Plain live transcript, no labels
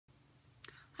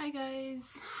Hi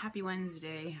guys, happy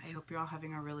Wednesday. I hope you're all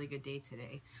having a really good day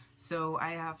today. So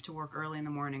I have to work early in the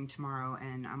morning tomorrow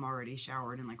and I'm already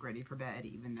showered and like ready for bed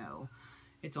even though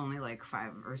it's only like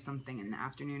 5 or something in the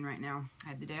afternoon right now. I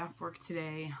had the day off work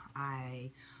today.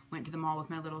 I went to the mall with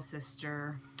my little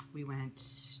sister. We went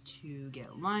to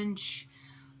get lunch,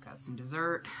 got some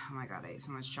dessert. Oh my god, I ate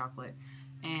so much chocolate.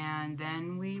 And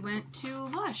then we went to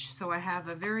Lush. So I have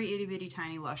a very itty bitty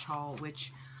tiny Lush haul,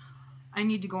 which I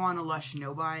need to go on a Lush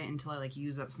no-buy until I like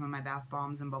use up some of my bath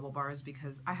bombs and bubble bars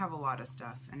because I have a lot of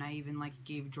stuff, and I even like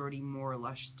gave Jordy more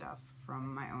Lush stuff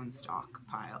from my own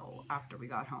stockpile after we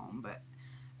got home, but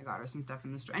I got her some stuff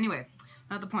in the store. Anyway,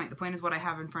 not the point. The point is what I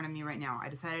have in front of me right now. I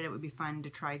decided it would be fun to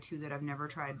try two that I've never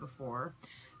tried before,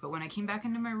 but when I came back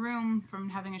into my room from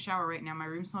having a shower right now, my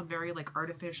room smelled very like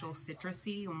artificial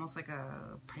citrusy, almost like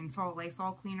a pine sol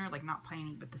Lysol cleaner, like not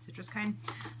piney, but the citrus kind.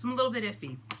 So I'm a little bit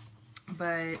iffy.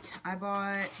 But I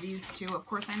bought these two. Of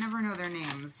course, I never know their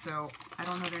names, so I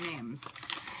don't know their names.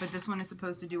 But this one is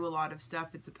supposed to do a lot of stuff.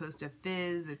 It's supposed to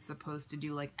fizz. It's supposed to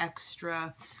do like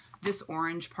extra. This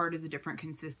orange part is a different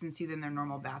consistency than their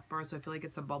normal bath bar, so I feel like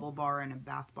it's a bubble bar and a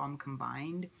bath bomb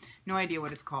combined. No idea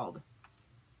what it's called,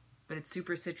 but it's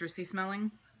super citrusy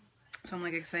smelling. So I'm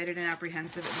like excited and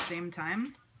apprehensive at the same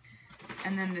time.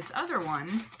 And then this other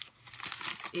one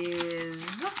is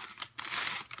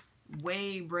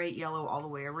way bright yellow all the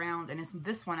way around, and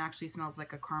this one actually smells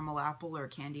like a caramel apple or a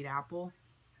candied apple,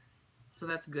 so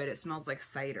that's good. It smells like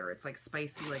cider. It's like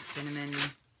spicy, like cinnamon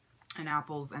and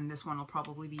apples, and this one will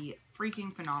probably be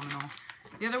freaking phenomenal.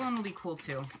 The other one will be cool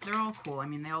too. They're all cool. I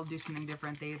mean, they all do something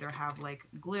different. They either have like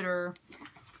glitter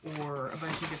or a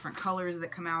bunch of different colors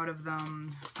that come out of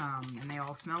them, and they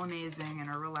all smell amazing and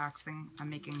are relaxing. I'm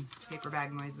making paper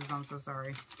bag noises, I'm so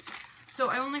sorry. So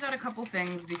I only got a couple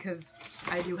things because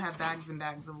I do have bags and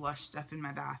bags of Lush stuff in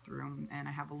my bathroom, and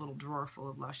I have a little drawer full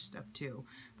of Lush stuff too.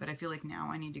 But I feel like now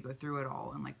I need to go through it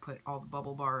all and like put all the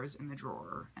bubble bars in the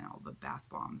drawer and all the bath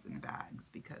bombs in the bags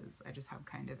because I just have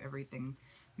kind of everything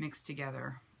mixed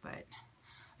together. But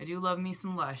I do love me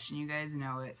some Lush, and you guys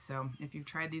know it. So if you've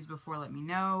tried these before, let me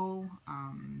know.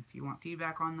 If you want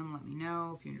feedback on them, let me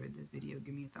know. If you enjoyed this video,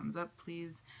 give me a thumbs up,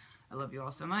 please. I love you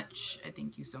all so much. I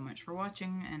thank you so much for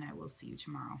watching, and I will see you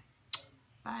tomorrow.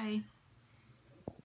 Bye.